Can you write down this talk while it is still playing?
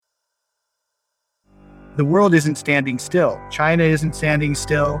The world isn't standing still. China isn't standing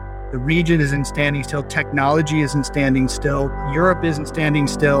still. The region isn't standing still. Technology isn't standing still. Europe isn't standing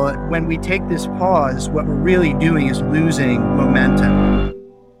still. When we take this pause, what we're really doing is losing momentum.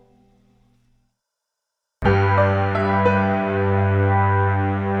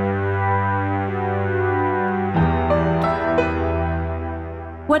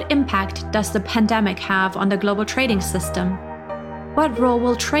 What impact does the pandemic have on the global trading system? What role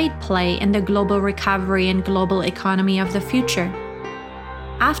will trade play in the global recovery and global economy of the future?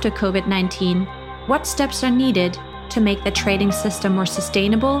 After COVID-19, what steps are needed to make the trading system more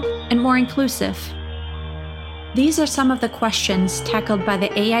sustainable and more inclusive? These are some of the questions tackled by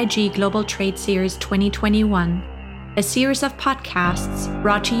the AIG Global Trade Series 2021, a series of podcasts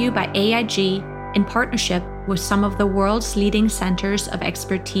brought to you by AIG in partnership with some of the world's leading centers of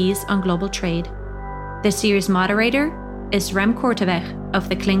expertise on global trade. The series moderator is Rem Korteweg of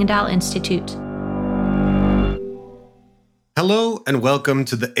the Klingendahl Institute. Hello and welcome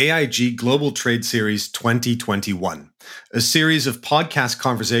to the AIG Global Trade Series 2021, a series of podcast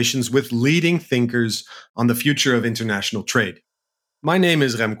conversations with leading thinkers on the future of international trade. My name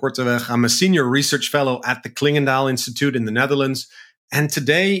is Rem Korteweg. I'm a senior research fellow at the Klingendahl Institute in the Netherlands, and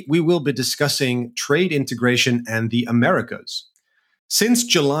today we will be discussing trade integration and the Americas. Since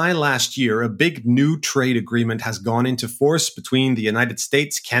July last year, a big new trade agreement has gone into force between the United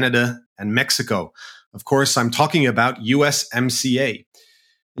States, Canada, and Mexico. Of course, I'm talking about USMCA.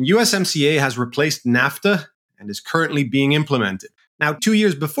 And USMCA has replaced NAFTA and is currently being implemented. Now, 2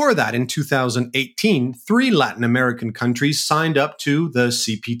 years before that, in 2018, 3 Latin American countries signed up to the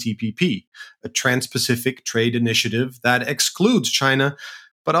CPTPP, a Trans-Pacific Trade Initiative that excludes China,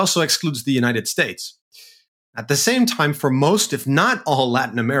 but also excludes the United States. At the same time, for most, if not all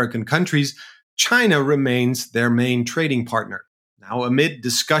Latin American countries, China remains their main trading partner. Now, amid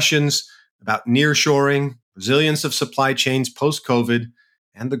discussions about nearshoring, resilience of supply chains post-COVID,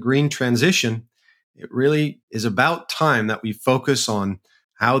 and the green transition, it really is about time that we focus on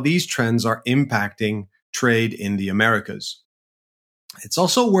how these trends are impacting trade in the Americas. It's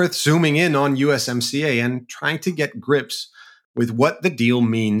also worth zooming in on USMCA and trying to get grips with what the deal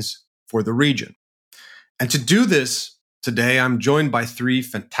means for the region. And to do this, today I'm joined by 3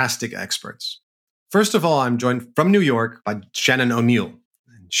 fantastic experts. First of all, I'm joined from New York by Shannon O'Neill.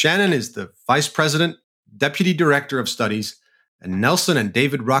 Shannon is the Vice President, Deputy Director of Studies, and Nelson and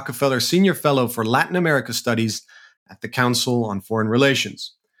David Rockefeller Senior Fellow for Latin America Studies at the Council on Foreign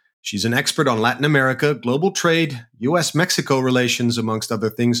Relations. She's an expert on Latin America, global trade, U.S.-Mexico relations, amongst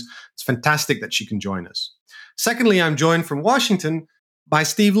other things. It's fantastic that she can join us. Secondly, I'm joined from Washington by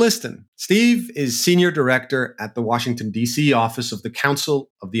Steve Liston. Steve is Senior Director at the Washington, D.C. office of the Council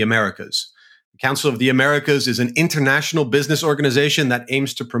of the Americas. The Council of the Americas is an international business organization that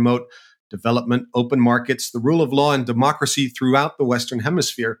aims to promote development, open markets, the rule of law, and democracy throughout the Western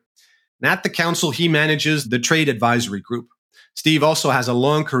Hemisphere. And at the Council, he manages the Trade Advisory Group. Steve also has a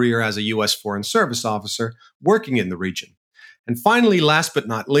long career as a U.S. Foreign Service officer working in the region. And finally, last but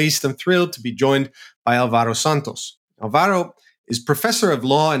not least, I'm thrilled to be joined by Alvaro Santos. Alvaro is Professor of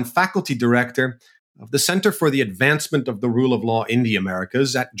Law and Faculty Director of the Center for the Advancement of the Rule of Law in the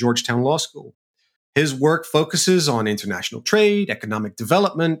Americas at Georgetown Law School. His work focuses on international trade, economic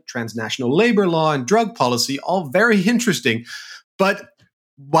development, transnational labor law, and drug policy, all very interesting. But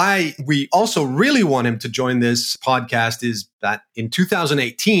why we also really want him to join this podcast is that in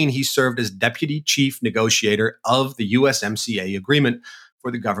 2018, he served as Deputy Chief Negotiator of the USMCA agreement for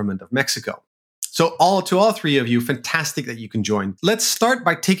the government of Mexico. So to all 3 of you, fantastic that you can join. Let's start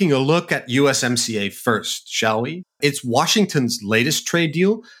by taking a look at USMCA first, shall we? It's Washington's latest trade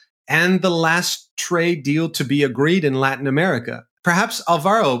deal and the last trade deal to be agreed in Latin America. Perhaps,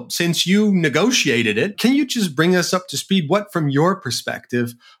 Alvaro, since you negotiated it, can you just bring us up to speed? What, from your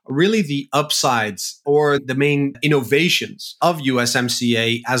perspective, are really the upsides or the main innovations of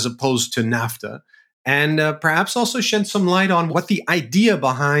USMCA as opposed to NAFTA? And perhaps also shed some light on what the idea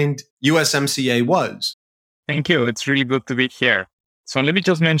behind USMCA was. Thank you. It's really good to be here. So let me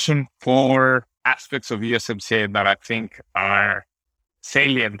just mention 4 aspects of USMCA that I think are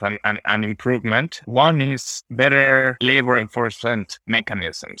salient and improvement. One is better labor enforcement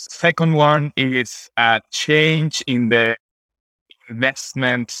mechanisms. Second one is a change in the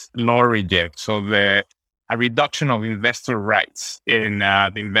investment law regime. So a reduction of investor rights in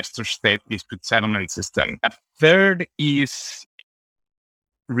the investor-state dispute settlement system. A third is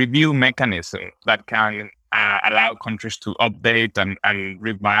review mechanism that can allow countries to update and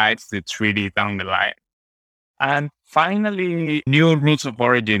revise the treaty down the line. And finally, new rules of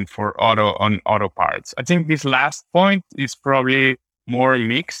origin for auto parts. I think this last point is probably more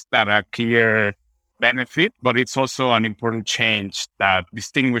mixed than a clear benefit, but it's also an important change that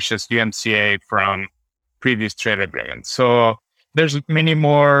distinguishes USMCA from previous trade agreements. So there's many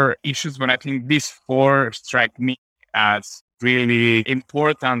more issues, but I think these four strike me as really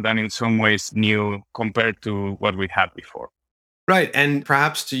important and in some ways new compared to what we had before. Right. And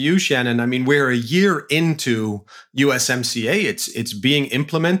perhaps to you, Shannon, I mean, we're a year into USMCA. It's being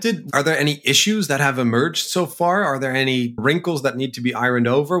implemented. Are there any issues that have emerged so far? Are there any wrinkles that need to be ironed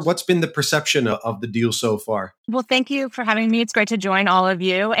over? What's been the perception of the deal so far? Well, thank you for having me. It's great to join all of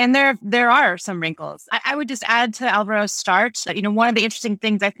you. And there are some wrinkles. I would just add to Alvaro's start that, one of the interesting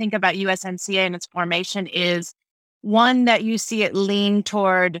things I think about USMCA and its formation is one that you see it lean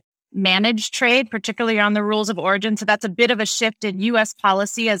toward managed trade, particularly on the rules of origin. So that's a bit of a shift in U.S.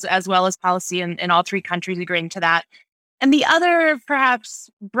 policy as well as policy in all three countries agreeing to that. And the other perhaps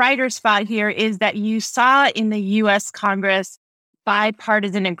brighter spot here is that you saw in the U.S. Congress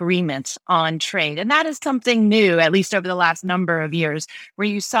bipartisan agreement on trade. And that is something new, at least over the last number of years, where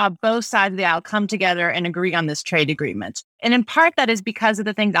you saw both sides of the aisle come together and agree on this trade agreement. And in part, that is because of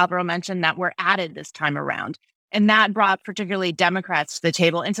the things Alvaro mentioned that were added this time around. And that brought particularly Democrats to the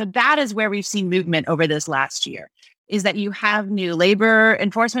table. And so that is where we've seen movement over this last year, is that you have new labor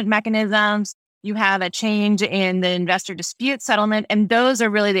enforcement mechanisms, you have a change in the investor dispute settlement, and those are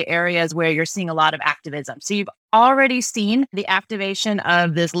really the areas where you're seeing a lot of activism. So you've already seen the activation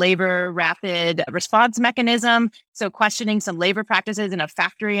of this labor rapid response mechanism, so questioning some labor practices in a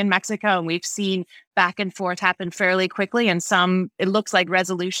factory in Mexico, and we've seen back and forth happen fairly quickly, and it looks like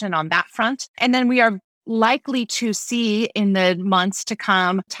resolution on that front. And then we are likely to see in the months to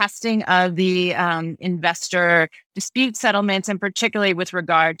come testing of the investor dispute settlements, and particularly with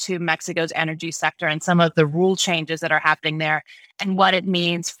regard to Mexico's energy sector and some of the rule changes that are happening there and what it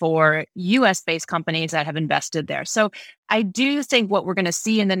means for US-based companies that have invested there. So I do think what we're going to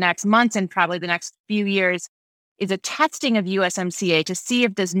see in the next months and probably the next few years is a testing of USMCA to see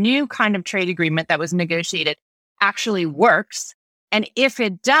if this new kind of trade agreement that was negotiated actually works. And if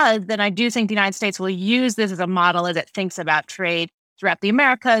it does, then I do think the United States will use this as a model as it thinks about trade throughout the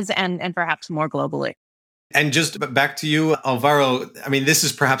Americas and perhaps more globally. And just back to you, Alvaro, I mean, this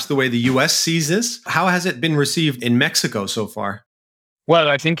is perhaps the way the US sees this. How has it been received in Mexico so far? Well,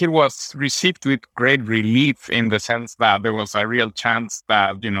 I think it was received with great relief in the sense that there was a real chance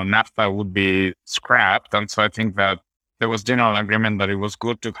that, NAFTA would be scrapped. And so I think that there was general agreement that it was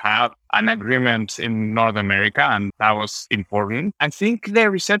good to have an agreement in North America, and that was important. I think the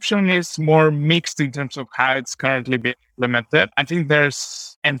reception is more mixed in terms of how it's currently being implemented. I think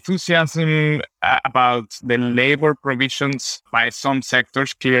there's enthusiasm about the labor provisions by some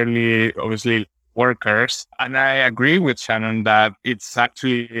sectors, clearly, obviously, workers. And I agree with Shannon that it's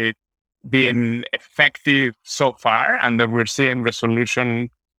actually been effective so far, and that we're seeing resolution.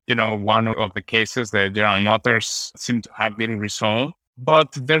 One of the cases, the General Motors, seem to have been resolved.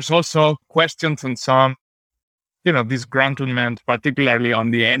 But there's also questions on some, disgruntlement, particularly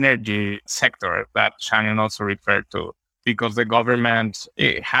on the energy sector that Shannon also referred to, because the government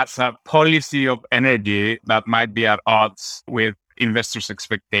has a policy of energy that might be at odds with investors'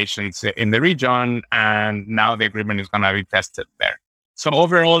 expectations in the region. And now the agreement is going to be tested there. So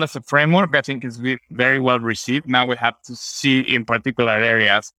overall, as a framework, I think it's been very well received. Now we have to see in particular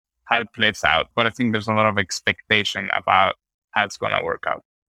areas how it plays out. But I think there's a lot of expectation about how it's going to work out.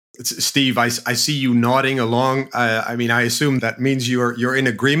 Steve, I see you nodding along. I assume that means you're in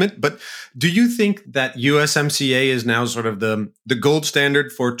agreement. But do you think that USMCA is now sort of the gold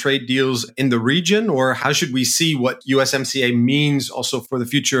standard for trade deals in the region? Or how should we see what USMCA means also for the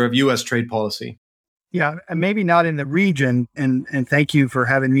future of US trade policy? Yeah, maybe not in the region. And thank you for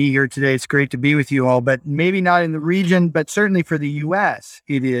having me here today. It's great to be with you all, but maybe not in the region, but certainly for the US,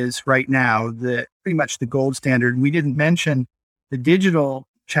 it is right now pretty much the gold standard. We didn't mention the digital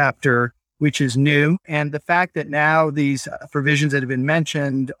chapter, which is new. And the fact that now these provisions that have been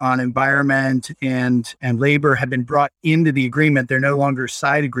mentioned on environment and labor have been brought into the agreement, they're no longer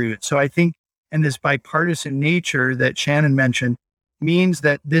side agreements. So I think, and this bipartisan nature that Shannon mentioned, means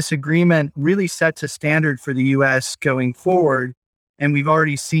that this agreement really sets a standard for the U.S. going forward. And we've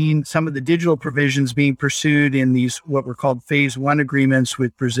already seen some of the digital provisions being pursued in these, what were called phase one agreements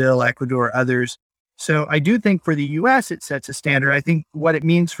with Brazil, Ecuador, others. So I do think for the U.S., it sets a standard. I think what it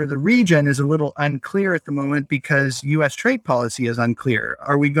means for the region is a little unclear at the moment because U.S. trade policy is unclear.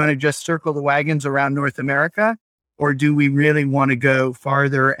 Are we going to just circle the wagons around North America? Or do we really want to go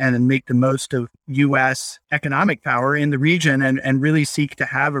farther and make the most of U.S. economic power in the region and really seek to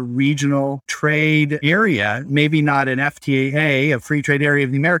have a regional trade area, maybe not an FTA, a free trade area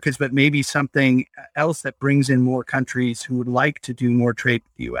of the Americas, but maybe something else that brings in more countries who would like to do more trade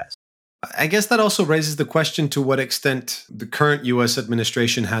with the U.S.? I guess that also raises the question to what extent the current US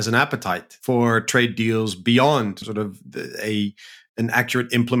administration has an appetite for trade deals beyond sort of an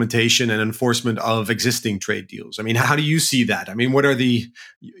accurate implementation and enforcement of existing trade deals. I mean, how do you see that? I mean, what are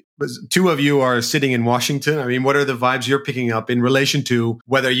two of you are sitting in Washington. I mean, what are the vibes you're picking up in relation to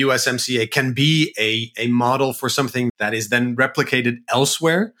whether USMCA can be a model for something that is then replicated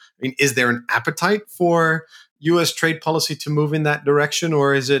elsewhere? I mean, is there an appetite for US trade policy to move in that direction,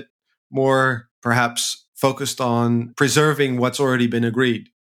 or is it more perhaps focused on preserving what's already been agreed?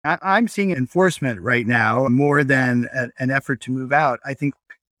 I'm seeing enforcement right now more than an effort to move out. I think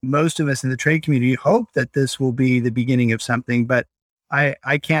most of us in the trade community hope that this will be the beginning of something, but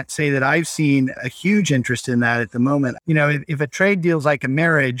I can't say that I've seen a huge interest in that at the moment. You know, if a trade deal's like a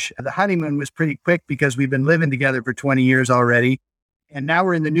marriage, the honeymoon was pretty quick because we've been living together for 20 years already. And now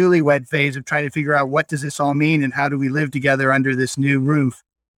we're in the newlywed phase of trying to figure out what does this all mean and how do we live together under this new roof?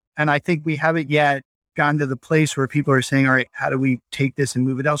 And I think we haven't yet gone to the place where people are saying, all right, how do we take this and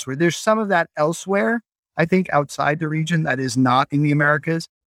move it elsewhere? There's some of that elsewhere, I think, outside the region that is not in the Americas,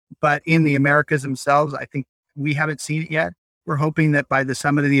 but in the Americas themselves, I think we haven't seen it yet. We're hoping that by the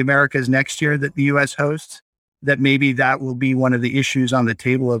Summit of the Americas next year that the U.S. hosts, that maybe that will be one of the issues on the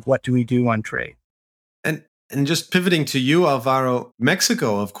table of what do we do on trade. And just pivoting to you, Alvaro,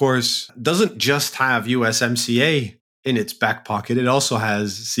 Mexico, of course, doesn't just have USMCA in its back pocket. It also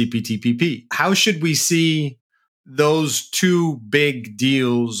has CPTPP. How should we see those two big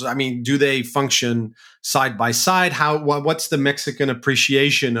deals? I mean, do they function side by side? What's the Mexican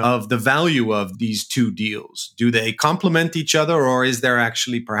appreciation of the value of these two deals? Do they complement each other, or is there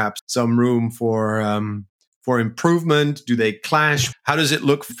actually perhaps some room for improvement? Do they clash? How does it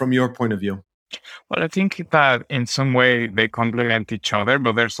look from your point of view? Well, I think that in some way they complement each other,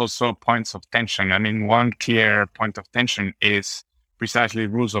 but there's also points of tension. I mean, one clear point of tension is precisely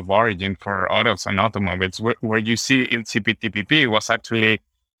rules of origin for autos and automobiles, where you see in CPTPP was actually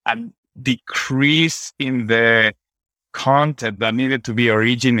a decrease in the content that needed to be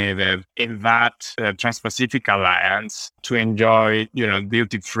originated in that Trans-Pacific Alliance to enjoy,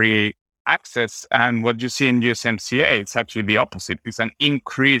 duty-free access. And what you see in USMCA, it's actually the opposite. It's an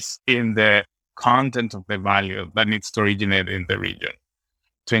increase in the content of the value that needs to originate in the region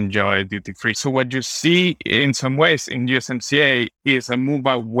to enjoy duty-free. So what you see in some ways in USMCA is a move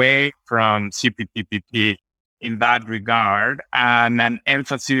away from CPTPP in that regard, and an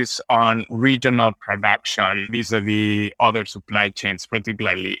emphasis on regional production vis-a-vis other supply chains,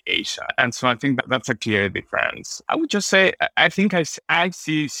 particularly Asia. And so I think that's a clear difference. I would just say, I think I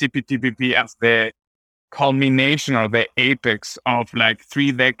see CPTPP as the culmination or the apex of like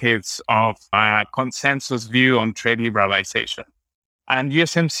 3 decades of consensus view on trade liberalization. And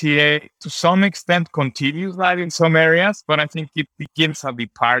USMCA, to some extent, continues that in some areas, but I think it begins a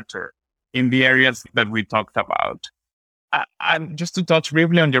departure in the areas that we talked about. And just to touch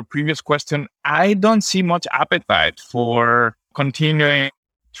briefly on your previous question, I don't see much appetite for continuing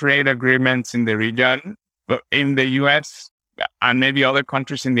trade agreements in the region, but in the US and maybe other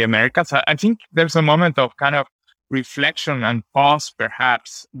countries in the Americas. I think there's a moment of kind of reflection and pause,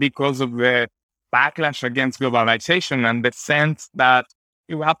 perhaps, because of the backlash against globalization and the sense that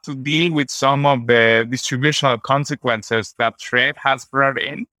you have to deal with some of the distributional consequences that trade has brought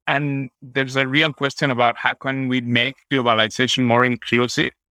in. And there's a real question about how can we make globalization more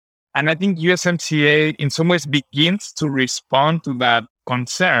inclusive. And I think USMCA in some ways begins to respond to that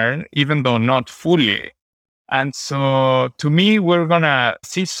concern, even though not fully. And so to me, we're going to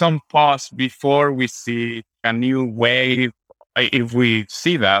see some pause before we see a new wave, if we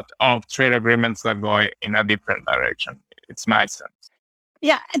see that, of trade agreements that go in a different direction. It's my sense.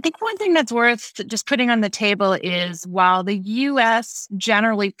 Yeah, I think one thing that's worth just putting on the table is while the U.S.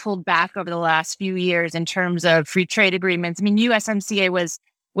 generally pulled back over the last few years in terms of free trade agreements, I mean, USMCA was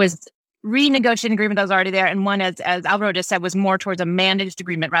renegotiating agreement that was already there. And one, as Alvaro just said, was more towards a managed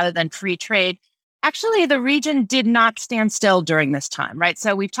agreement rather than free trade. Actually, the region did not stand still during this time, right?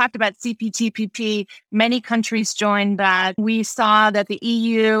 So we've talked about CPTPP. Many countries joined that. We saw that the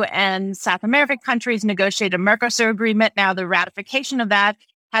EU and South American countries negotiated a Mercosur agreement. Now, the ratification of that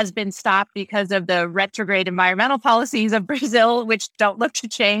has been stopped because of the retrograde environmental policies of Brazil, which don't look to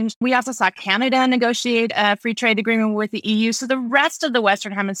change. We also saw Canada negotiate a free trade agreement with the EU. So the rest of the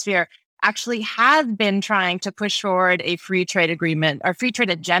Western Hemisphere actually has been trying to push forward a free trade agreement or free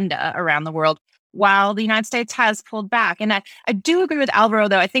trade agenda around the world, while the United States has pulled back. And I do agree with Alvaro,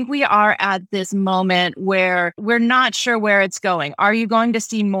 though. I think we are at this moment where we're not sure where it's going. Are you going to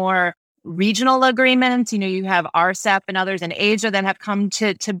see more regional agreements? You have RCEP and others in Asia that have come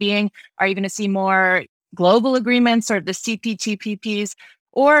to being. Are you going to see more global agreements or the CPTPPs?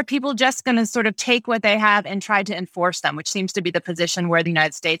 Or are people just going to sort of take what they have and try to enforce them, which seems to be the position where the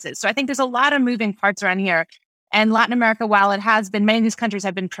United States is. So I think there's a lot of moving parts around here. And Latin America, while it has been, many of these countries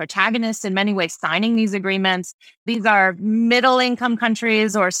have been protagonists in many ways signing these agreements. These are middle income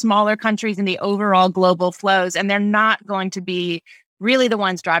countries or smaller countries in the overall global flows, and they're not going to be really the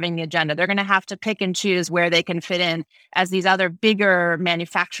ones driving the agenda. They're going to have to pick and choose where they can fit in as these other bigger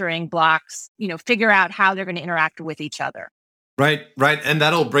manufacturing blocks, figure out how they're going to interact with each other. Right. And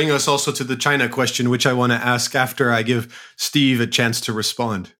that'll bring us also to the China question, which I want to ask after I give Steve a chance to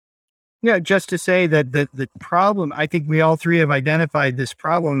respond. Yeah, just to say that the problem, I think we all three have identified this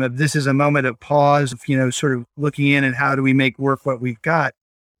problem that this is a moment of pause, sort of looking in and how do we make work what we've got.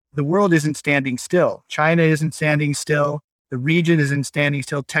 The world isn't standing still. China isn't standing still. The region isn't standing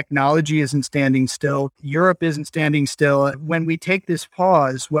still. Technology isn't standing still. Europe isn't standing still. When we take this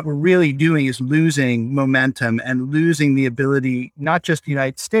pause, what we're really doing is losing momentum and losing the ability, not just the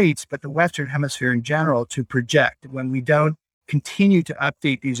United States, but the Western Hemisphere in general, to project when we don't continue to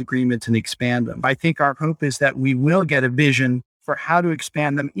update these agreements and expand them. I think our hope is that we will get a vision for how to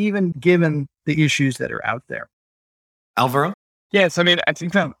expand them, even given the issues that are out there. Alvaro? Yes, I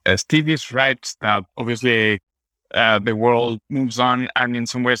think that Steve is right that obviously the world moves on and in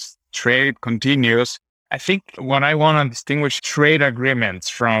some ways trade continues. I think what I want to distinguish trade agreements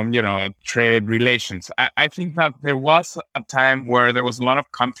from, trade relations. I think that there was a time where there was a lot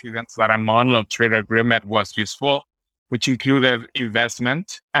of confidence that a model of trade agreement was useful, which included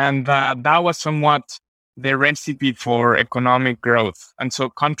investment. And that was somewhat the recipe for economic growth. And so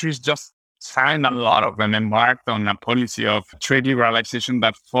countries just signed a lot of them, embarked on a policy of trade liberalization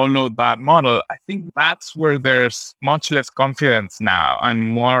that followed that model. I think that's where there's much less confidence now and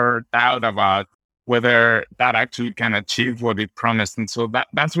more doubt about whether that actually can achieve what it promised. And so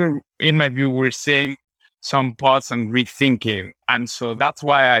that's where, in my view, we're seeing some pause and rethinking. And so that's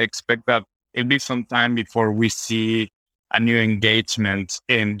why I expect that it'll be some time before we see a new engagement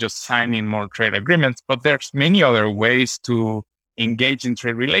in just signing more trade agreements. But there's many other ways to engage in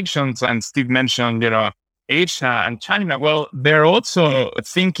trade relations. And Steve mentioned, Asia and China. Well, they're also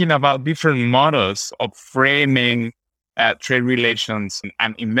thinking about different models of framing trade relations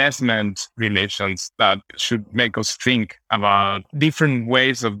and investment relations that should make us think about different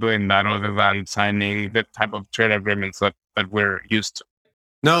ways of doing that other than signing the type of trade agreements that we're used to.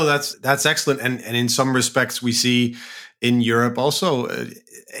 No, that's excellent. And in some respects, we see in Europe also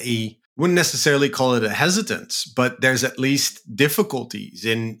wouldn't necessarily call it a hesitance, but there's at least difficulties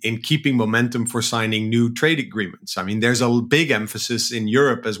in keeping momentum for signing new trade agreements. I mean, there's a big emphasis in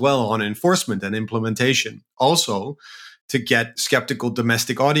Europe as well on enforcement and implementation. Also, to get skeptical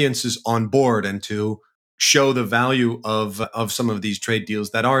domestic audiences on board and to show the value of some of these trade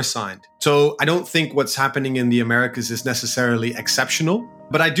deals that are signed. So I don't think what's happening in the Americas is necessarily exceptional,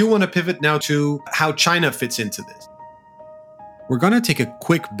 but I do want to pivot now to how China fits into this. We're going to take a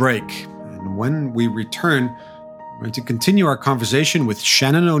quick break, and when we return, we're going to continue our conversation with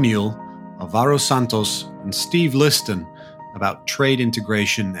Shannon O'Neill, Alvaro Santos, and Steve Liston about trade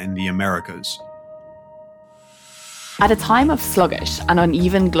integration in the Americas. At a time of sluggish and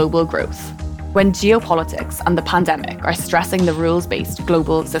uneven global growth, when geopolitics and the pandemic are stressing the rules-based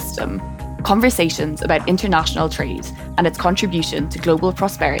global system, conversations about international trade and its contribution to global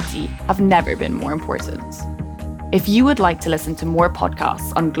prosperity have never been more important. If you would like to listen to more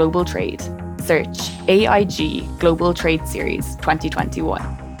podcasts on global trade, search AIG Global Trade Series 2021.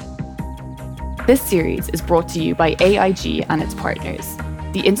 This series is brought to you by AIG and its partners,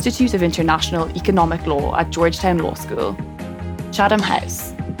 the Institute of International Economic Law at Georgetown Law School, Chatham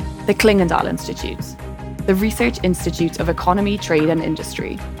House, the Klingendahl Institute, the Research Institute of Economy, Trade and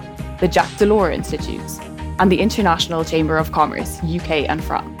Industry, the Jacques Delors Institute, and the International Chamber of Commerce, UK and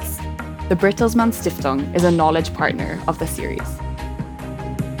France. The Bertelsmann Stiftung is a knowledge partner of the series.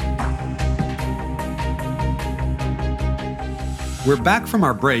 We're back from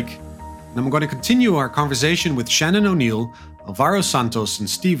our break, and I'm going to continue our conversation with Shannon O'Neill, Alvaro Santos, and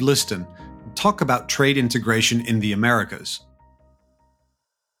Steve Liston, and talk about trade integration in the Americas.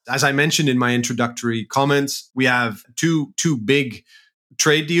 As I mentioned in my introductory comments, we have two big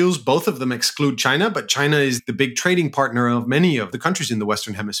trade deals. Both of them exclude China, but China is the big trading partner of many of the countries in the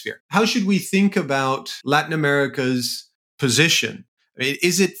Western Hemisphere. How should we think about Latin America's position? I mean,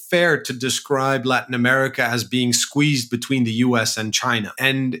 is it fair to describe Latin America as being squeezed between the US and China?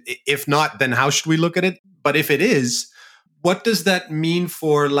 And if not, then how should we look at it? But if it is, what does that mean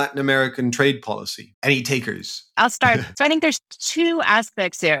for Latin American trade policy? Any takers? I'll start. So I think there's two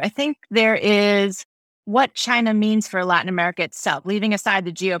aspects here. I think there is what China means for Latin America itself, leaving aside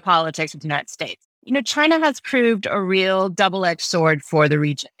the geopolitics of the United States. China has proved a real double-edged sword for the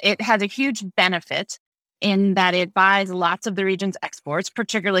region. It has a huge benefit in that it buys lots of the region's exports,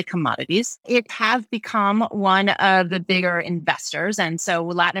 particularly commodities. It has become one of the bigger investors. And so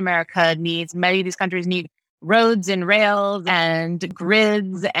Latin America many of these countries need roads and rails and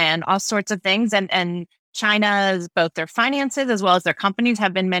grids and all sorts of things. And China's, both their finances as well as their companies,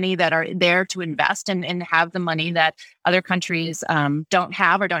 have been many that are there to invest and have the money that other countries don't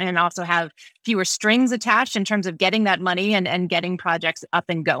have and also have fewer strings attached in terms of getting that money and getting projects up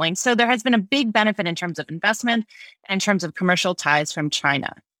and going. So there has been a big benefit in terms of investment, in terms of commercial ties from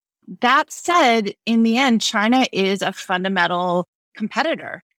China. That said, in the end, China is a fundamental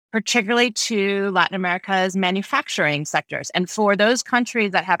competitor, particularly to Latin America's manufacturing sectors. And for those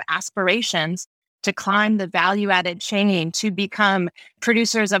countries that have aspirations to climb the value-added chain, to become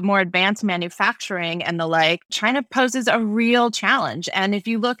producers of more advanced manufacturing and the like, China poses a real challenge. And if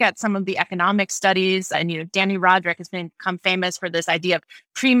you look at some of the economic studies, and Danny Roderick has become famous for this idea of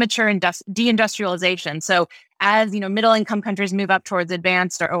premature deindustrialization. So as middle-income countries move up towards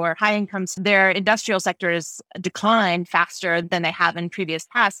advanced or high incomes, their industrial sectors decline faster than they have in previous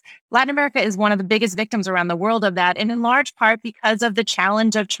past. Latin America is one of the biggest victims around the world of that, and in large part because of the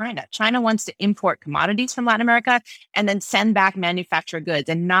challenge of China. China wants to import commodities from Latin America and then send back manufactured goods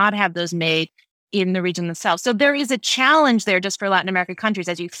and not have those made in the region themselves. So there is a challenge there just for Latin American countries.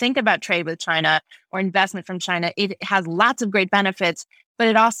 As you think about trade with China or investment from China, it has lots of great benefits, but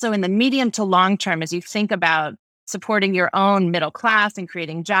it also, in the medium to long term, as you think about supporting your own middle class and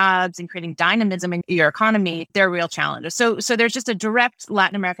creating jobs and creating dynamism in your economy, they're real challenges. So there's just a direct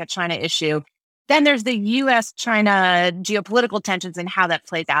Latin America-China issue. Then there's the U.S.-China geopolitical tensions and how that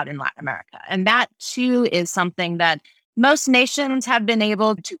plays out in Latin America. And that, too, is something that most nations have been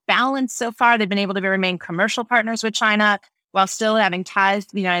able to balance so far. They've been able to remain commercial partners with China while still having ties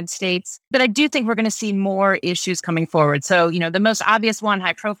to the United States. But I do think we're going to see more issues coming forward. So, the most obvious one,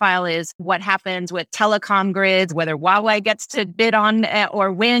 high profile, is what happens with telecom grids, whether Huawei gets to bid on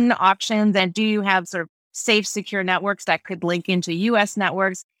or win auctions, and do you have sort of safe, secure networks that could link into U.S.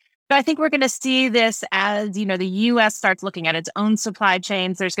 networks. But I think we're going to see this as, the U.S. starts looking at its own supply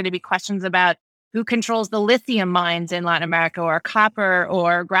chains. There's going to be questions about who controls the lithium mines in Latin America, or copper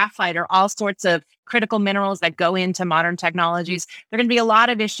or graphite, or all sorts of critical minerals that go into modern technologies. There are going to be a lot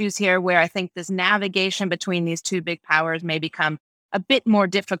of issues here where I think this navigation between these two big powers may become a bit more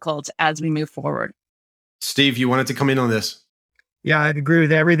difficult as we move forward. Steve, you wanted to come in on this? Yeah, I'd agree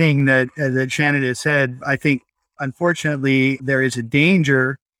with everything that Shannon has said. I think, unfortunately, there is a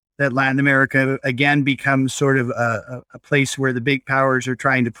danger that Latin America, again, becomes sort of a place where the big powers are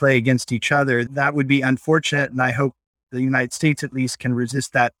trying to play against each other. That would be unfortunate, and I hope the United States at least can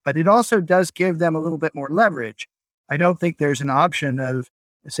resist that. But it also does give them a little bit more leverage. I don't think there's an option of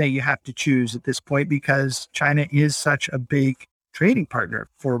saying you have to choose at this point, because China is such a big trading partner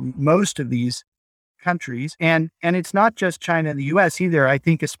for most of these countries. And it's not just China and the US either. I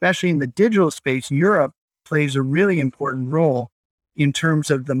think especially in the digital space, Europe plays a really important role in terms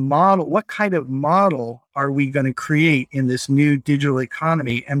of the model. What kind of model are we going to create in this new digital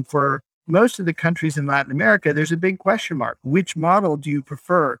economy? And for most of the countries in Latin America, there's a big question mark. Which model do you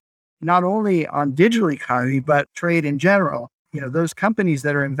prefer? Not only on digital economy, but trade in general. Those companies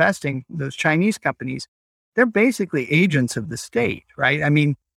that are investing, those Chinese companies, they're basically agents of the state, right? I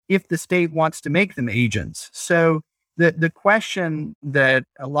mean, if the state wants to make them agents. So the question that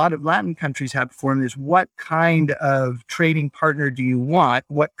a lot of Latin countries have before them is, what kind of trading partner do you want?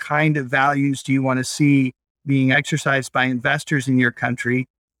 What kind of values do you want to see being exercised by investors in your country?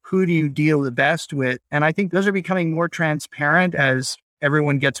 Who do you deal the best with? And I think those are becoming more transparent as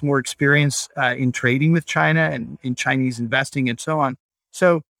everyone gets more experience in trading with China and in Chinese investing and so on.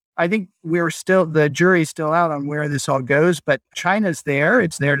 So I think the jury's still out on where this all goes, but China's there.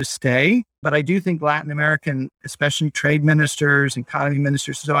 It's there to stay. But I do think Latin American, especially trade ministers, economy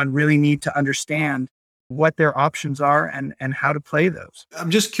ministers, and so on, really need to understand what their options are and how to play those. I'm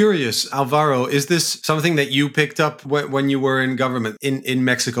just curious, Alvaro, is this something that you picked up when you were in government in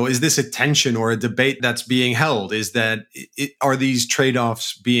Mexico? Is this a tension or a debate that's being held? Are these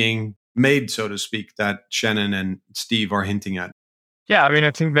trade-offs being made, so to speak, that Shannon and Steve are hinting at? Yeah,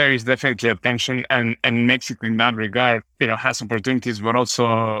 I think there is definitely a tension, and Mexico in that regard, has opportunities, but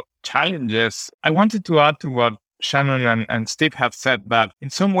also challenges. I wanted to add to what Shannon and Steve have said, that in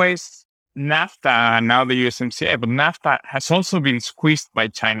some ways, NAFTA, now the USMCA, but NAFTA has also been squeezed by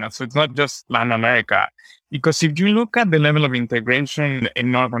China. So it's not just Latin America. Because if you look at the level of integration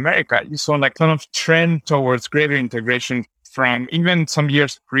in North America, you saw like kind of trend towards greater integration from even some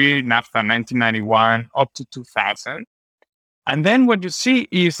years pre-NAFTA, 1991 up to 2000. And then what you see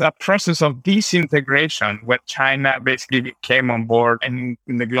is a process of disintegration where China basically came on board in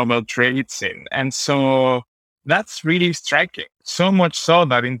the global trade scene. And so that's really striking. So much so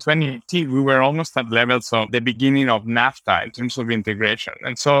that in 2018, we were almost at levels of the beginning of NAFTA in terms of integration.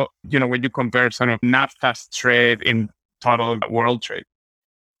 And so, when you compare sort of NAFTA's trade in total world trade.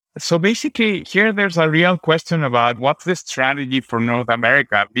 So basically here, there's a real question about what's the strategy for North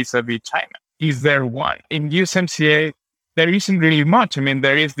America vis-a-vis China. Is there one? In USMCA, there isn't really much. I mean,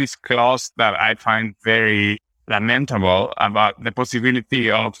 there is this clause that I find very lamentable about the possibility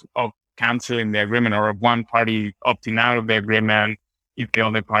of canceling the agreement or of one party opting out of the agreement if the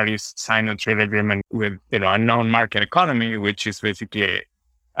other parties sign a trade agreement with a non-market economy, which is basically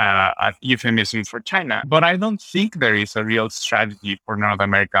a euphemism for China. But I don't think there is a real strategy for North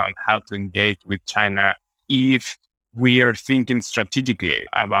America on how to engage with China if we are thinking strategically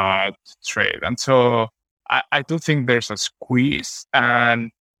about trade. And so I do think there's a squeeze, and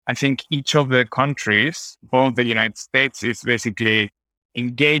I think each of the countries, both the United States is basically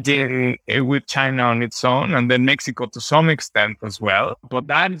engaging with China on its own, and then Mexico to some extent as well. But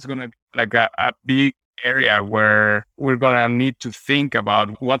that is going to be like a big area where we're going to need to think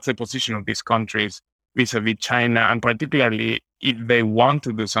about what's the position of these countries vis-a-vis China, and particularly if they want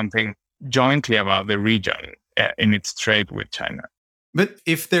to do something jointly about the region in its trade with China. But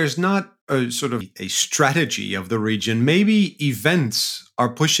if there's not a sort of a strategy of the region, maybe events are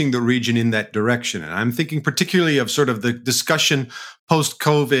pushing the region in that direction. And I'm thinking particularly of sort of the discussion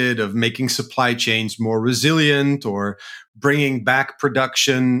post-COVID of making supply chains more resilient or bringing back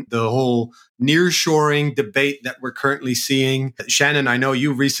production, the whole nearshoring debate that we're currently seeing. Shannon, I know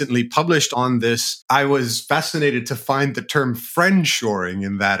you recently published on this. I was fascinated to find the term friendshoring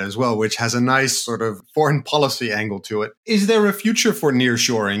in that as well, which has a nice sort of foreign policy angle to it. Is there a future for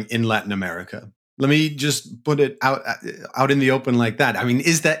nearshoring in Latin America? Let me just put it out in the open like that. I mean,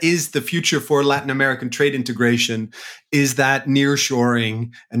 is the future for Latin American trade integration? Is that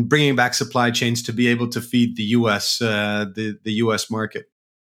nearshoring and bringing back supply chains to be able to feed the U.S. The U.S. market?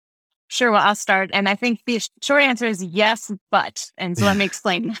 Sure. Well, I'll start. And I think the short answer is yes, but. And so let me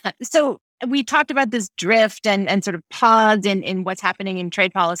explain that. So we talked about this drift and sort of pause in what's happening in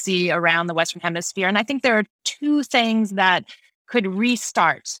trade policy around the Western Hemisphere. And I think there are two things that could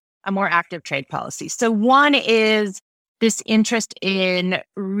restart a more active trade policy. So one is this interest in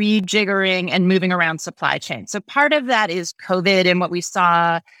rejiggering and moving around supply chains. So part of that is COVID and what we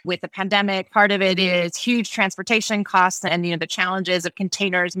saw with the pandemic. Part of it is huge transportation costs and the challenges of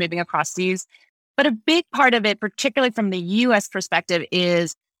containers moving across seas. But a big part of it, particularly from the U.S. perspective,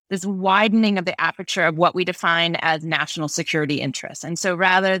 is this widening of the aperture of what we define as national security interests. And so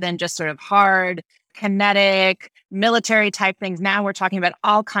rather than just sort of hard, kinetic, military type things, now we're talking about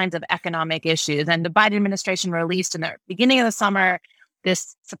all kinds of economic issues. And the Biden administration released in the beginning of the summer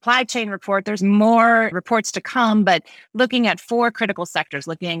this supply chain report. There's more reports to come, but looking at 4 critical sectors,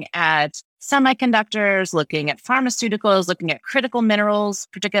 looking at semiconductors, looking at pharmaceuticals, looking at critical minerals,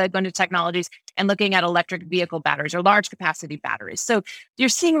 particularly going to technologies, and looking at electric vehicle batteries or large capacity batteries. So you're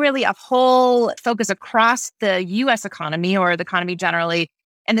seeing really a whole focus across the US economy or the economy generally.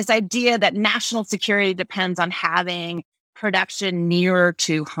 And this idea that national security depends on having production nearer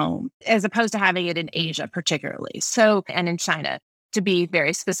to home, as opposed to having it in Asia, particularly. So, and in China, to be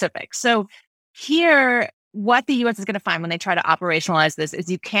very specific. So here, what the U.S. is going to find when they try to operationalize this is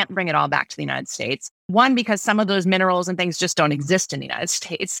you can't bring it all back to the United States. One, because some of those minerals and things just don't exist in the United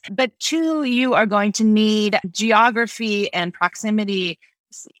States. But two, you are going to need geography and proximity.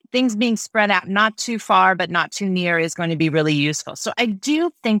 Things being spread out, not too far, but not too near, is going to be really useful. So I do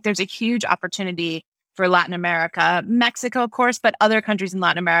think there's a huge opportunity for Latin America, Mexico, of course, but other countries in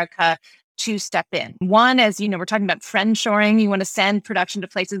Latin America to step in. One, as you know, we're talking about friendshoring. You want to send production to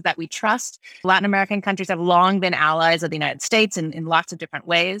places that we trust. Latin American countries have long been allies of the United States in lots of different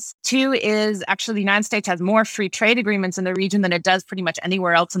ways. Two is actually the United States has more free trade agreements in the region than it does pretty much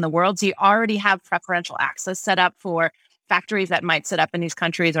anywhere else in the world. So you already have preferential access set up for factories that might set up in these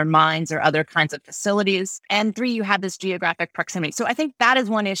countries or mines or other kinds of facilities. And three, you have this geographic proximity. So I think that is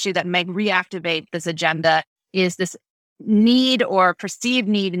one issue that may reactivate this agenda, is this need or perceived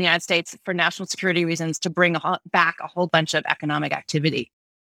need in the United States for national security reasons to bring back a whole bunch of economic activity.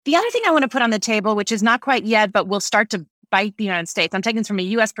 The other thing I want to put on the table, which is not quite yet, but will start to bite the United States, I'm taking this from a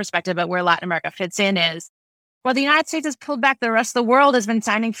U.S. perspective, but where Latin America fits in is, well, the United States has pulled back. The rest of the world has been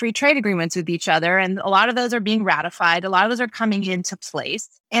signing free trade agreements with each other. And a lot of those are being ratified. A lot of those are coming into place.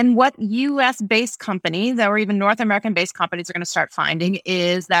 And what U.S.-based companies or even North American-based companies are going to start finding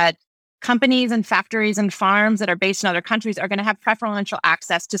is that companies and factories and farms that are based in other countries are going to have preferential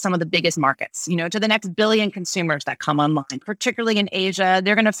access to some of the biggest markets, to the next billion consumers that come online, particularly in Asia.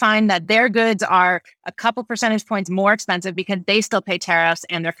 They're going to find that their goods are a couple percentage points more expensive because they still pay tariffs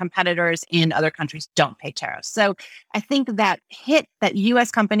and their competitors in other countries don't pay tariffs. So I think that hit that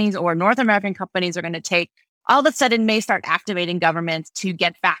US companies or North American companies are going to take all of a sudden may start activating governments to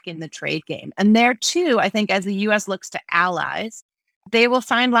get back in the trade game. And there too, I think as the US looks to allies, they will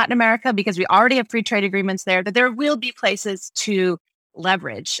find Latin America, because we already have free trade agreements there, that there will be places to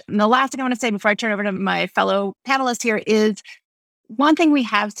leverage. And the last thing I want to say before I turn over to my fellow panelists here is one thing we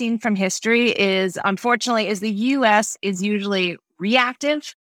have seen from history is, unfortunately, is the US is usually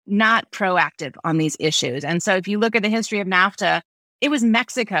reactive, not proactive on these issues. And so if you look at the history of NAFTA, it was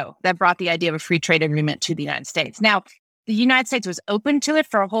Mexico that brought the idea of a free trade agreement to the United States. Now, the United States was open to it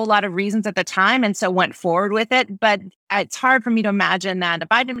for a whole lot of reasons at the time, and so went forward with it. But it's hard for me to imagine that the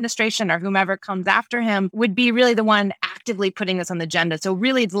Biden administration or whomever comes after him would be really the one actively putting this on the agenda. So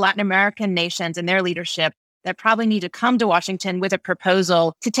really, it's Latin American nations and their leadership that probably need to come to Washington with a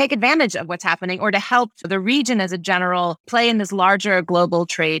proposal to take advantage of what's happening or to help the region as a general play in this larger global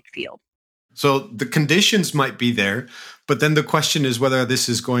trade field. So the conditions might be there, but then the question is whether this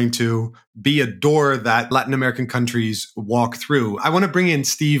is going to be a door that Latin American countries walk through. I want to bring in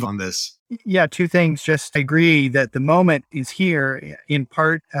Steve on this. Yeah, two things. Just agree that the moment is here in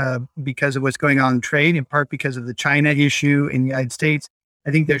part because of what's going on in trade, in part because of the China issue in the United States.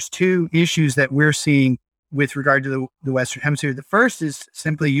 I think there's two issues that we're seeing with regard to the Western Hemisphere. The first is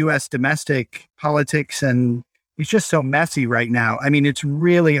simply U.S. domestic politics, and it's just so messy right now. I mean, it's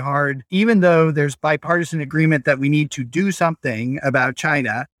really hard. Even though there's bipartisan agreement that we need to do something about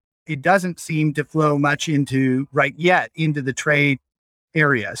China, it doesn't seem to flow much into the trade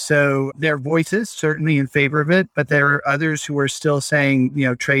area. So there are voices certainly in favor of it, but there are others who are still saying,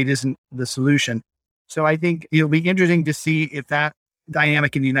 trade isn't the solution. So I think it'll be interesting to see if that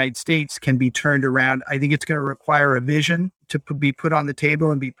dynamic in the United States can be turned around. I think it's going to require a vision to be put on the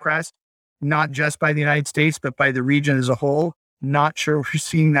table and be pressed, not just by the United States, but by the region as a whole. Not sure we're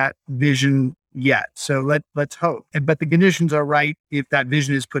seeing that vision yet. So let's hope. But the conditions are right if that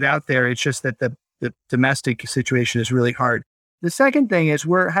vision is put out there. It's just that the domestic situation is really hard. The second thing is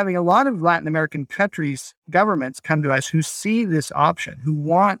we're having a lot of Latin American countries, governments come to us who see this option, who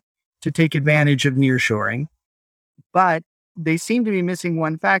want to take advantage of nearshoring, but they seem to be missing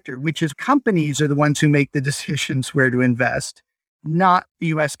one factor, which is companies are the ones who make the decisions where to invest, not the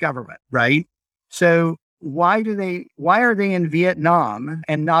U.S. government, right? So why are they in Vietnam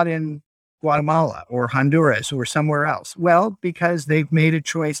and not in Guatemala or Honduras or somewhere else? Well, because they've made a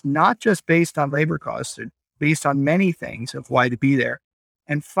choice not just based on labor costs, based on many things of why to be there.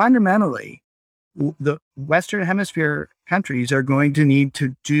 And fundamentally, the Western Hemisphere countries are going to need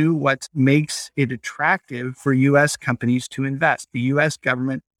to do what makes it attractive for U.S. companies to invest. The U.S.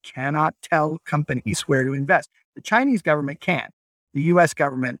 government cannot tell companies where to invest. The Chinese government can. The U.S.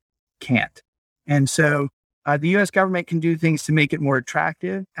 government can't. And so the U.S. government can do things to make it more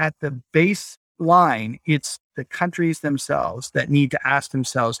attractive. At the baseline, it's the countries themselves that need to ask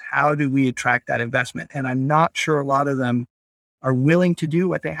themselves, how do we attract that investment? And I'm not sure a lot of them are willing to do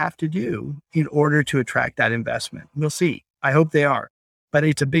what they have to do in order to attract that investment. We'll see. I hope they are. But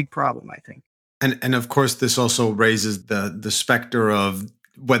it's a big problem, I think. And of course, this also raises the specter of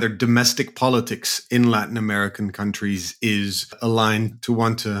whether domestic politics in Latin American countries is aligned to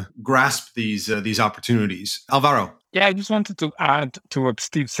want to grasp these opportunities. Alvaro. Yeah, I just wanted to add to what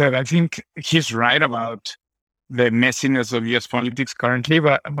Steve said. I think he's right about the messiness of U.S. politics currently,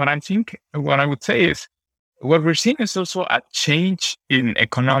 but I think what I would say is what we're seeing is also a change in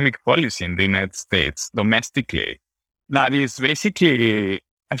economic policy in the United States domestically. That is basically,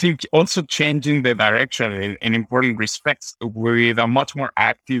 I think, also changing the direction in important respects with a much more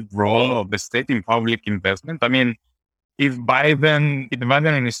active role of the state in public investment. I mean, if the Biden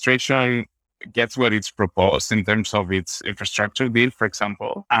administration gets what it's proposed in terms of its infrastructure bill, for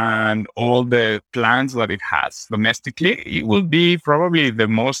example, and all the plans that it has domestically, it will be probably the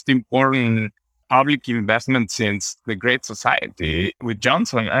most important public investment since the Great Society with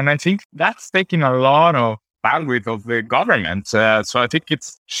Johnson. And I think that's taking a lot of bandwidth of the government. So I think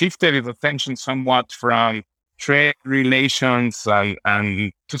it's shifted its attention somewhat from trade relations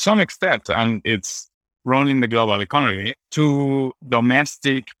and to some extent, and its role in the global economy, to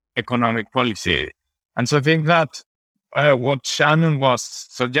domestic economic policy. And so I think that what Shannon was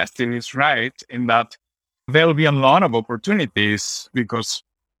suggesting is right in that there will be a lot of opportunities because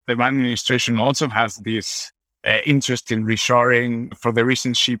the Biden administration also has this interest in reshoring for the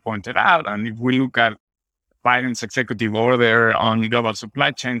reasons she pointed out. And if we look at Biden's executive order on global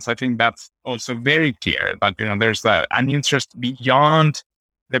supply chains, I think that's also very clear that, there's an interest beyond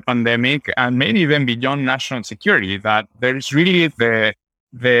the pandemic and maybe even beyond national security, that there is really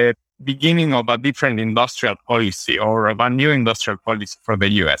the beginning of a different industrial policy or of a new industrial policy for the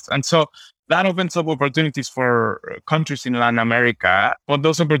US. And so that opens up opportunities for countries in Latin America, but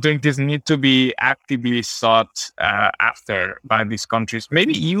those opportunities need to be actively sought after by these countries,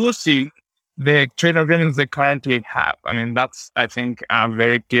 maybe using the trade agreements they currently have. I mean, that's, I think, a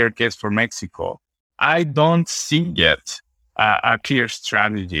very clear case for Mexico. I don't see yet a clear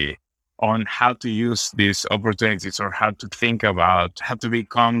strategy on how to use these opportunities or how to think about how to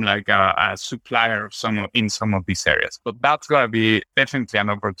become like a supplier of in some of these areas. But that's going to be definitely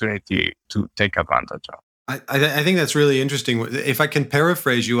an opportunity to take advantage of. I think that's really interesting. If I can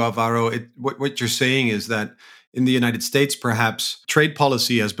paraphrase you, Alvaro, what you're saying is that in the United States, perhaps trade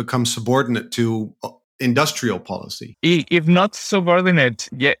policy has become subordinate to industrial policy. If not subordinate,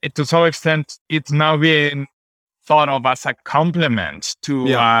 yeah, to some extent, it's now being thought of as a complement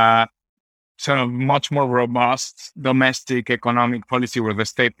to sort of much more robust domestic economic policy where the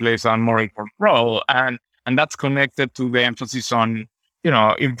state plays a more important role. And that's connected to the emphasis on,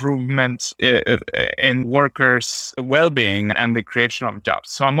 improvements in workers' well-being and the creation of jobs.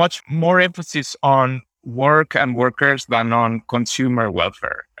 So a much more emphasis on work and workers than on consumer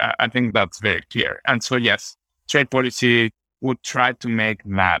welfare. I think that's very clear. And so, yes, trade policy would try to make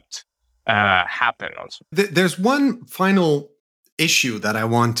that happen also. There's one final issue that I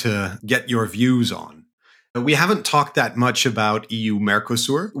want to get your views on. We haven't talked that much about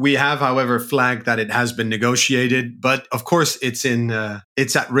EU-Mercosur. We have, however, flagged that it has been negotiated, but of course it's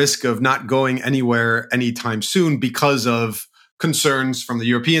at risk of not going anywhere anytime soon because of concerns from the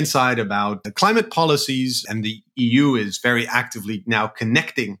European side about the climate policies, and the EU is very actively now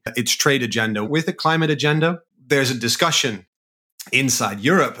connecting its trade agenda with the climate agenda. There's a discussion inside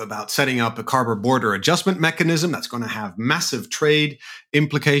Europe about setting up a carbon border adjustment mechanism that's going to have massive trade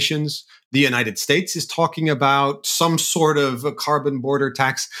implications. The United States is talking about some sort of a carbon border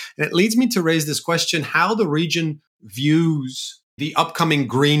tax. And it leads me to raise this question, how the region views the upcoming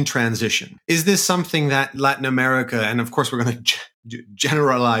green transition. Is this something that Latin America, and of course we're going to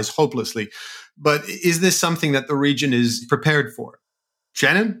generalize hopelessly, but is this something that the region is prepared for?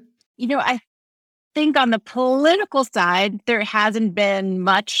 Shannon? I think on the political side, there hasn't been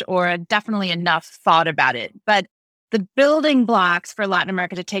much or definitely enough thought about it. But the building blocks for Latin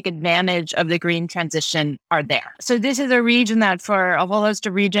America to take advantage of the green transition are there. So this is a region that, for a whole host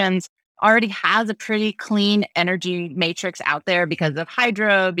of regions, already has a pretty clean energy matrix out there because of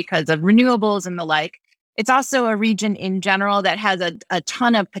hydro, because of renewables and the like. It's also a region in general that has a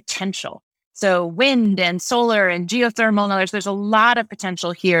ton of potential. So wind and solar and geothermal and others, there's a lot of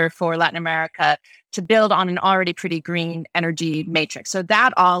potential here for Latin America to build on an already pretty green energy matrix. So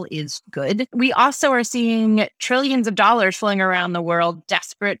that all is good. We also are seeing trillions of dollars flowing around the world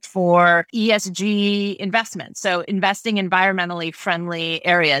desperate for ESG investments. So investing in environmentally friendly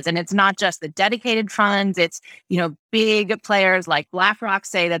areas. And it's not just the dedicated funds. It's, big players like BlackRock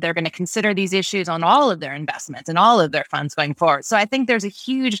say that they're going to consider these issues on all of their investments and all of their funds going forward. So I think there's a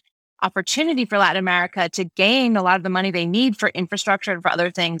huge opportunity for Latin America to gain a lot of the money they need for infrastructure and for other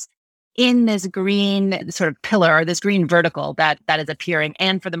things in this green sort of pillar or this green vertical that is appearing,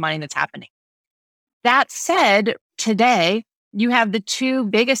 and for the money that's happening. That said, today, you have the two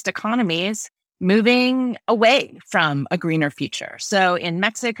biggest economies moving away from a greener future. So in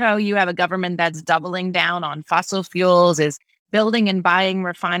Mexico, you have a government that's doubling down on fossil fuels, is building and buying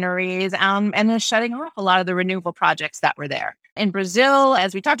refineries, and is shutting off a lot of the renewable projects that were there. In Brazil,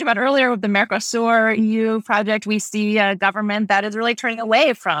 as we talked about earlier with the Mercosur EU project, we see a government that is really turning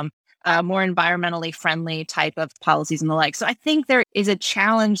away from more environmentally friendly type of policies and the like. So I think there is a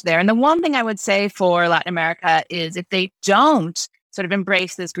challenge there. And the one thing I would say for Latin America is if they don't sort of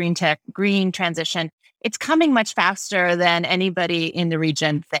embrace this green transition, it's coming much faster than anybody in the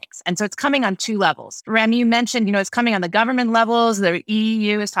region thinks. And so it's coming on two levels. Rem, you mentioned, it's coming on the government levels. The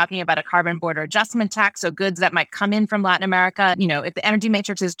EU is talking about a carbon border adjustment tax. So goods that might come in from Latin America, if the energy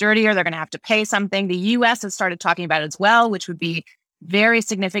matrix is dirtier, they're going to have to pay something. The US has started talking about it as well, which would be very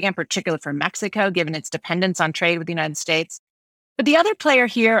significant, particularly for Mexico, given its dependence on trade with the United States. But the other player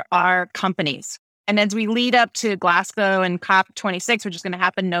here are companies. And as we lead up to Glasgow and COP26, which is going to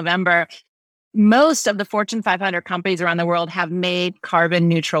happen in November, most of the Fortune 500 companies around the world have made carbon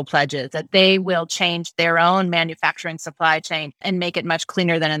neutral pledges that they will change their own manufacturing supply chain and make it much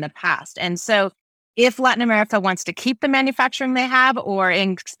cleaner than in the past. And so if Latin America wants to keep the manufacturing they have or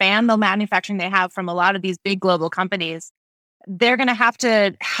expand the manufacturing they have from a lot of these big global companies, they're going to have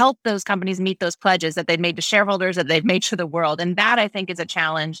to help those companies meet those pledges that they've made to shareholders, that they've made to the world. And that, I think, is a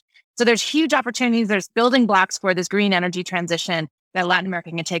challenge. So there's huge opportunities. There's building blocks for this green energy transition that Latin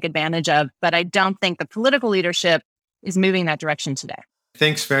America can take advantage of. But I don't think the political leadership is moving that direction today.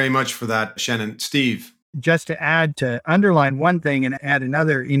 Thanks very much for that, Shannon. Steve? Just to underline one thing and add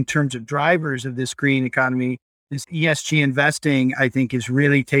another in terms of drivers of this green economy, this ESG investing, I think, is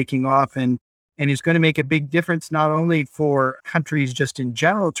really taking off and is going to make a big difference, not only for countries just in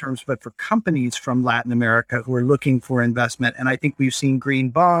general terms, but for companies from Latin America who are looking for investment. And I think we've seen green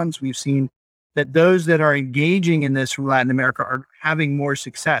bonds. We've seen that those that are engaging in this from Latin America are having more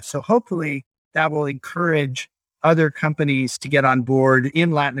success. So hopefully that will encourage other companies to get on board in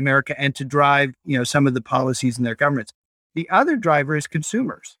Latin America and to drive, some of the policies in their governments. The other driver is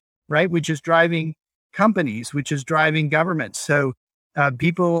consumers, right? Which is driving companies, which is driving governments. So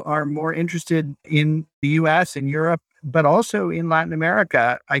people are more interested in the US and Europe, but also in Latin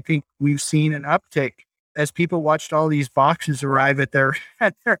America. I think we've seen an uptick as people watched all these boxes arrive at their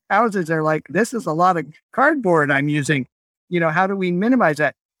houses. They're like, this is a lot of cardboard I'm using. How do we minimize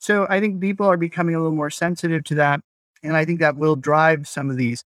that? So I think people are becoming a little more sensitive to that. And I think that will drive some of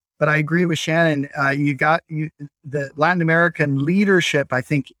these. But I agree with Shannon. The Latin American leadership, I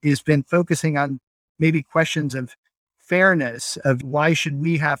think, has been focusing on maybe questions of fairness, of why should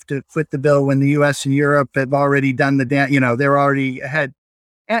we have to foot the bill when the US and Europe have already done the dance, they're already ahead.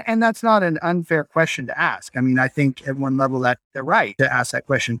 And that's not an unfair question to ask. I mean, I think at one level that they're right to ask that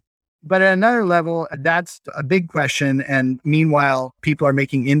question. But at another level, that's a big question. And meanwhile, people are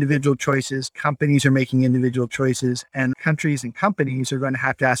making individual choices. Companies are making individual choices. And countries and companies are going to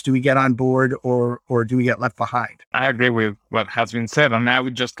have to ask, do we get on board or do we get left behind? I agree with what has been said. And I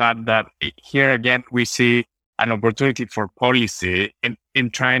would just add that here again, we see an opportunity for policy in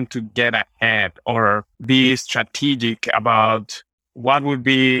trying to get ahead or be strategic about what would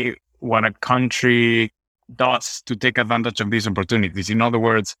be what a country does to take advantage of these opportunities. In other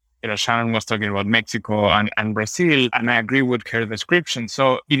words, Shannon was talking about Mexico and Brazil, and I agree with her description.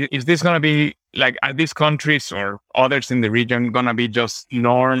 So is this going to be like, are these countries or others in the region going to be just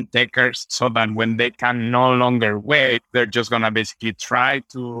norm takers so that when they can no longer wait, they're just going to basically try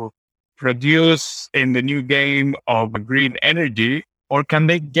to produce in the new game of green energy? Or can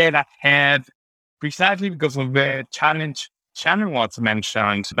they get ahead precisely because of the challenge Shannon was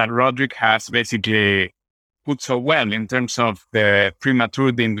mentioned that Rodric has basically put so well in terms of the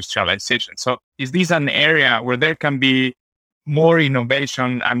premature deindustrialization? So is this an area where there can be more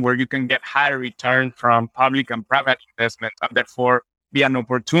innovation and where you can get higher return from public and private investment, and therefore be an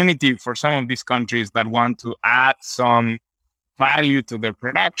opportunity for some of these countries that want to add some value to their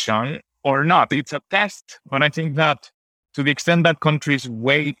production or not? It's a test, but I think that to the extent that countries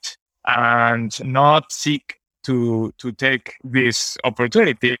wait and not seek to take this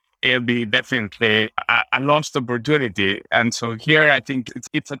opportunity, it'll be definitely a lost opportunity. And so here, I think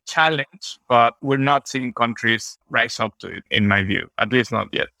it's a challenge, but we're not seeing countries rise up to it, in my view, at least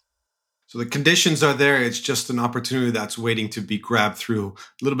not yet. So the conditions are there. It's just an opportunity that's waiting to be grabbed through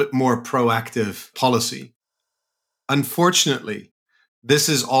a little bit more proactive policy. Unfortunately, this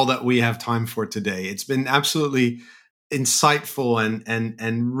is all that we have time for today. It's been absolutely insightful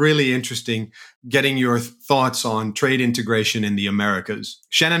and really interesting getting your thoughts on trade integration in the Americas.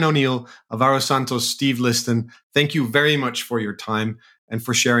 Shannon O'Neill, Alvaro Santos, Steve Liston, thank you very much for your time and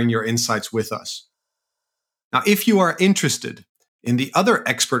for sharing your insights with us. Now, if you are interested in the other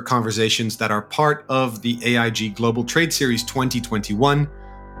expert conversations that are part of the AIG Global Trade Series 2021,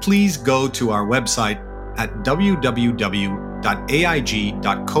 please go to our website at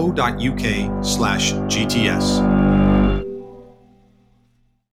www.aig.co.uk/GTS.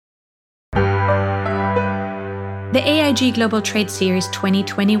 The AIG Global Trade Series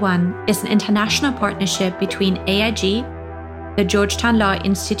 2021 is an international partnership between AIG, the Georgetown Law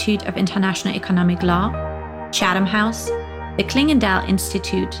Institute of International Economic Law, Chatham House, the Klingendal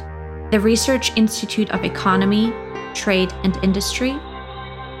Institute, the Research Institute of Economy, Trade and Industry,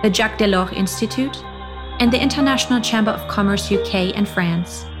 the Jacques Delors Institute, and the International Chamber of Commerce UK and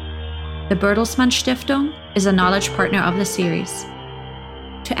France. The Bertelsmann Stiftung is a knowledge partner of the series.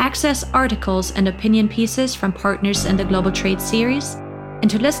 To access articles and opinion pieces from partners in the Global Trade Series, and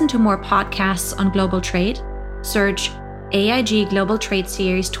to listen to more podcasts on global trade, search AIG Global Trade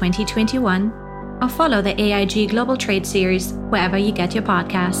Series 2021 or follow the AIG Global Trade Series wherever you get your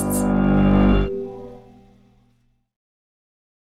podcasts.